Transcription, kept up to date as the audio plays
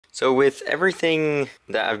So with everything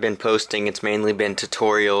that I've been posting, it's mainly been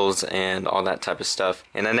tutorials and all that type of stuff.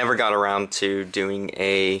 And I never got around to doing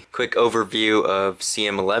a quick overview of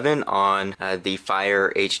CM11 on the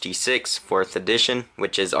Fire HD6 4th edition,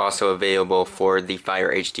 which is also available for the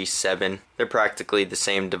Fire HD7. They're practically the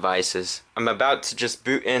same devices. I'm about to just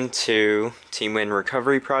boot into TeamWin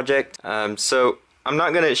Recovery Project. So I'm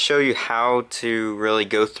not going to show you how to really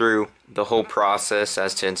go through the whole process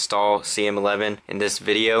as to install CM11 in this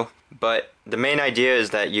video, but the main idea is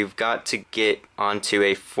that you've got to get onto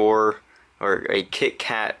a KitKat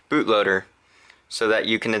bootloader so that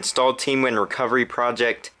you can install TeamWin Recovery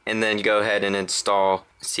Project and then go ahead and install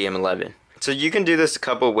CM11. So you can do this a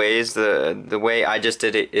couple ways. The way I just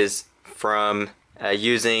did it is from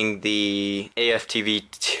using the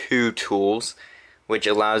AFTV2 tools, which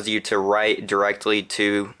allows you to write directly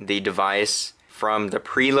to the device from the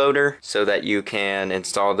preloader so that you can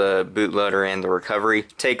install the bootloader and the recovery.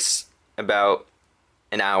 It takes about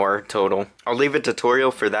an hour total. I'll leave a tutorial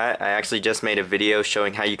for that. I actually just made a video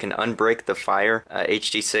showing how you can unbrick the Fire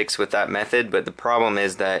HD6 with that method, but the problem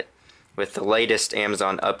is that with the latest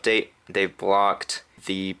Amazon update, they've blocked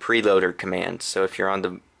the preloader command. So if you're on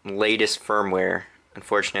the latest firmware,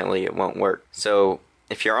 unfortunately it won't work. So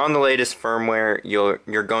if you're on the latest firmware,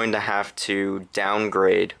 you're going to have to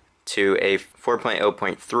downgrade to a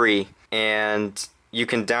 4.0.3, and you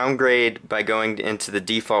can downgrade by going into the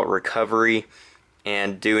default recovery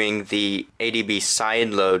and doing the ADB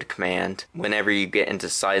sideload command whenever you get into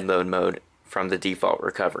sideload mode from the default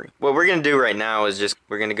recovery. What we're going to do right now is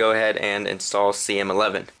we're going to go ahead and install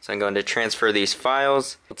CM11. So I'm going to transfer these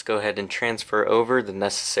files. Let's go ahead and transfer over the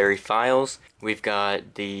necessary files. We've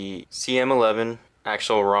got the CM11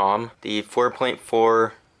 actual ROM, the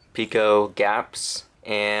 4.4 pico gaps,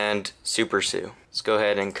 and SuperSU. Let's go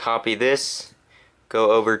ahead and copy this, go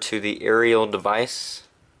over to the aerial device,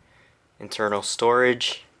 internal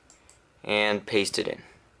storage, and paste it in.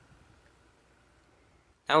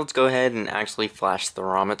 Now let's go ahead and actually flash the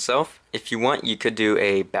ROM itself. If you want, you could do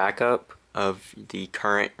a backup of the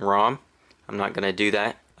current ROM. I'm not going to do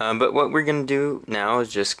that. But what we're going to do now is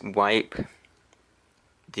just wipe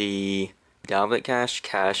the Dalvik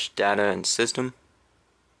cache, data, and system,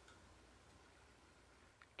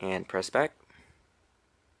 and press back.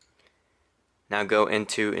 Now go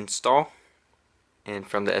into install, and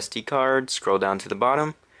from the SD card scroll down to the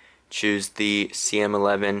bottom, choose the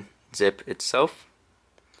CM11 zip itself,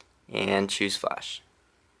 and choose flash.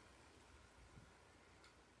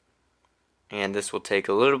 And this will take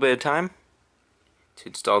a little bit of time to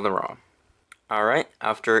install the ROM. Alright,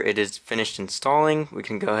 after it is finished installing, we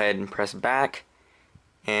can go ahead and press back,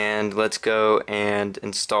 and let's go and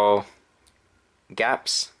install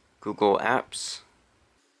Gaps, Google Apps.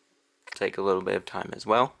 Take a little bit of time as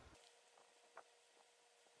well.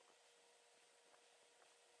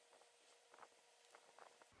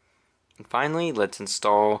 And finally, let's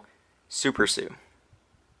install SuperSU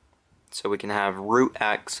so we can have root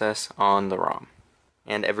access on the ROM.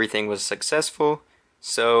 And everything was successful,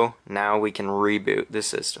 so now we can reboot the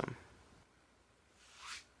system.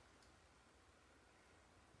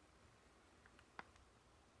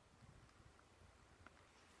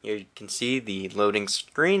 Here you can see the loading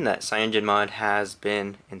screen that CyanogenMod has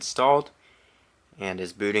been installed and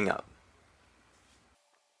is booting up.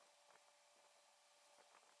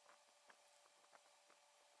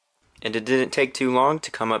 And it didn't take too long to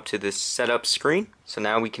come up to this setup screen. So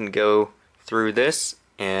now we can go through this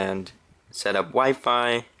and set up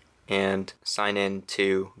Wi-Fi and sign in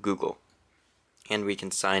to Google. And we can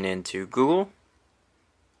sign in to Google.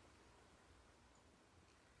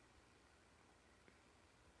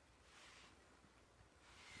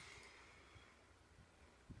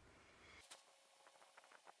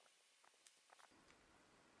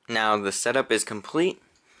 Now the setup is complete.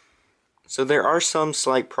 So there are some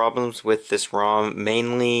slight problems with this ROM.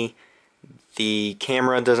 Mainly the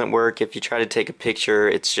camera doesn't work. If you try to take a picture,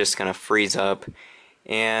 it's just gonna freeze up.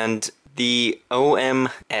 And the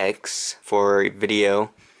OMX for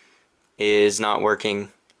video is not working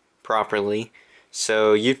properly.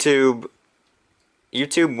 So YouTube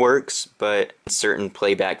works, but certain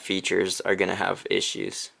playback features are gonna have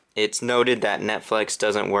issues. It's noted that Netflix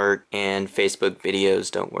doesn't work and Facebook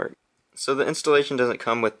videos don't work. So the installation doesn't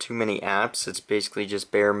come with too many apps. It's basically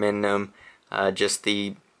just bare minimum, just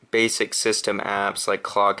the basic system apps like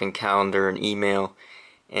clock and calendar and email,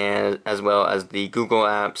 and as well as the Google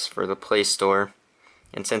apps for the Play Store.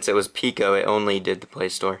 And since it was Pico, it only did the Play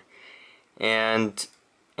Store, and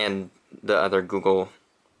the other Google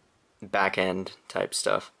backend type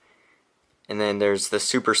stuff. And then there's the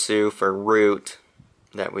SuperSU for root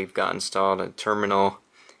that we've got installed, a terminal,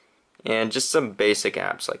 and just some basic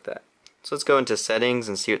apps like that. So let's go into settings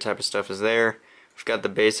and see what type of stuff is there. We've got the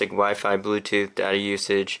basic Wi-Fi, Bluetooth, data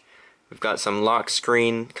usage. We've got some lock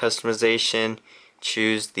screen customization.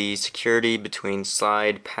 Choose the security between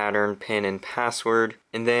slide, pattern, pin, and password.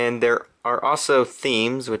 And then there are also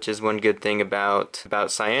themes, which is one good thing about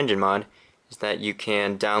CyanogenMod, is that you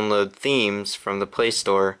can download themes from the Play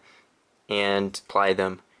Store and apply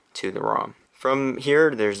them to the ROM. From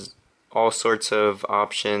here, there's all sorts of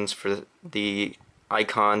options for the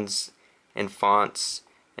icons and fonts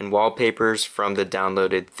and wallpapers from the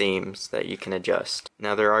downloaded themes that you can adjust.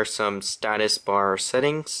 Now there are some status bar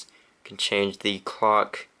settings. You can change the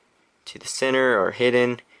clock to the center or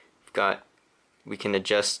hidden. We can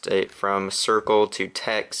adjust it from circle to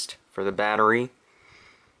text for the battery,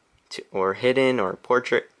 or hidden or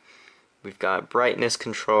portrait. We've got brightness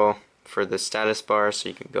control for the status bar, so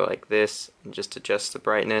you can go like this and just adjust the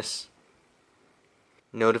brightness.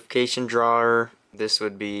 Notification drawer, this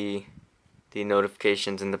would be the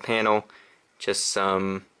notifications in the panel, just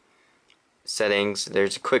some settings.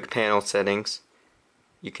 There's quick panel settings.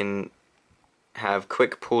 You can have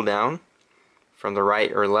quick pull down from the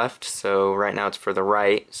right or left, so right now it's for the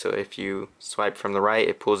right, so if you swipe from the right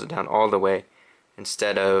it pulls it down all the way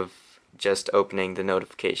instead of just opening the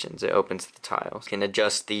notifications. It opens the tiles. You can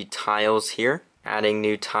adjust the tiles here, adding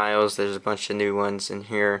new tiles. There's a bunch of new ones in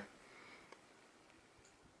here,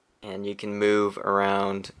 and you can move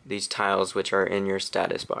around these tiles which are in your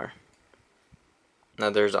status bar. Now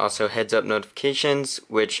there's also heads up notifications,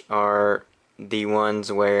 which are the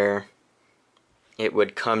ones where it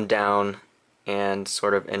would come down and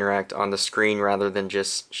sort of interact on the screen rather than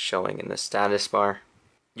just showing in the status bar.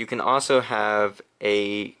 You can also have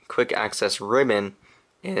a quick access ribbon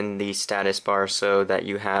in the status bar so that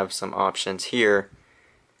you have some options here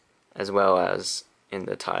as well as in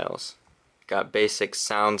the tiles. Got basic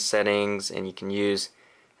sound settings, and you can use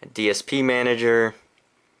a DSP manager.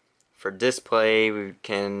 For display, we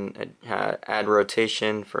can add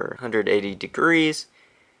rotation for 180 degrees.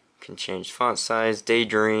 You can change font size,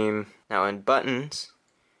 daydream. Now in buttons,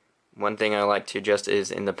 one thing I like to adjust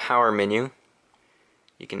is in the power menu.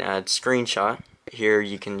 You can add screenshot. Here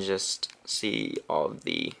you can just see all of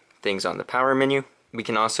the things on the power menu. We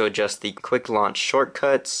can also adjust the quick launch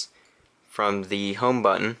shortcuts from the home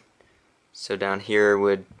button. So down here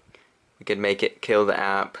we could make it kill the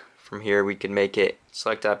app. From here we could make it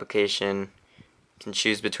select application. You can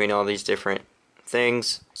choose between all these different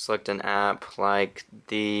things. Select an app like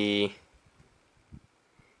the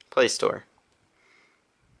Play Store.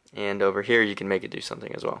 And over here you can make it do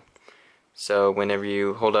something as well. So whenever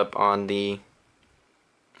you hold up on the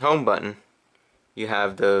home button, you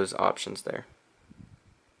have those options there.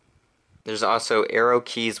 There's also arrow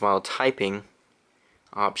keys while typing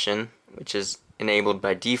option, which is enabled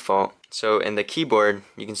by default. So in the keyboard,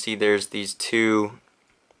 you can see there's these two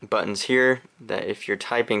buttons here that if you're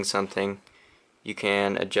typing something, you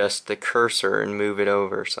can adjust the cursor and move it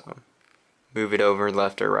over some. Move it over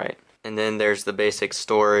left or right. And then there's the basic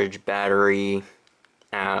storage, battery,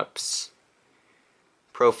 apps,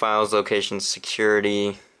 profiles, location,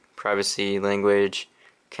 security, privacy, language,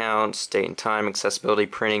 counts, date and time, accessibility,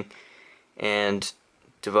 printing, and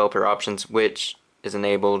developer options, which is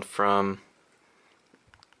enabled from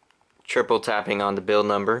triple tapping on the build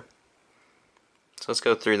number. So let's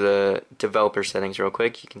go through the developer settings real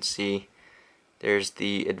quick. You can see there's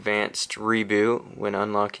the advanced reboot. When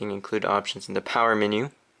unlocking, include options in the power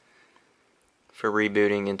menu for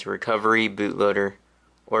rebooting into recovery, bootloader,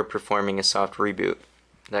 or performing a soft reboot.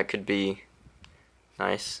 That could be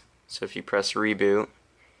nice. So if you press reboot,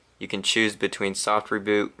 you can choose between soft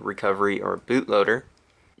reboot, recovery, or bootloader.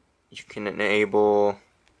 You can enable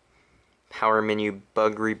power menu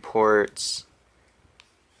bug reports,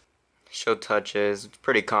 show touches. It's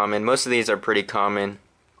pretty common. Most of these are pretty common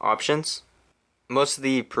options. Most of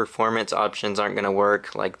the performance options aren't going to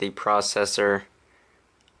work, like the processor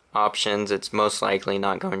options. It's most likely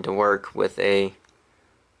not going to work with a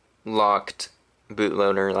locked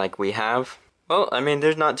bootloader like we have. Well, I mean,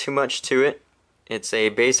 there's not too much to it. It's a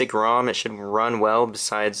basic ROM. It should run well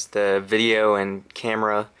besides the video and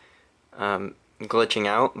camera glitching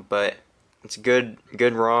out, but it's a good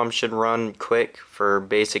ROM. Should run quick for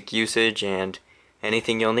basic usage and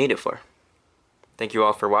anything you'll need it for. Thank you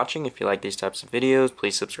all for watching. If you like these types of videos,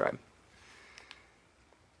 please subscribe.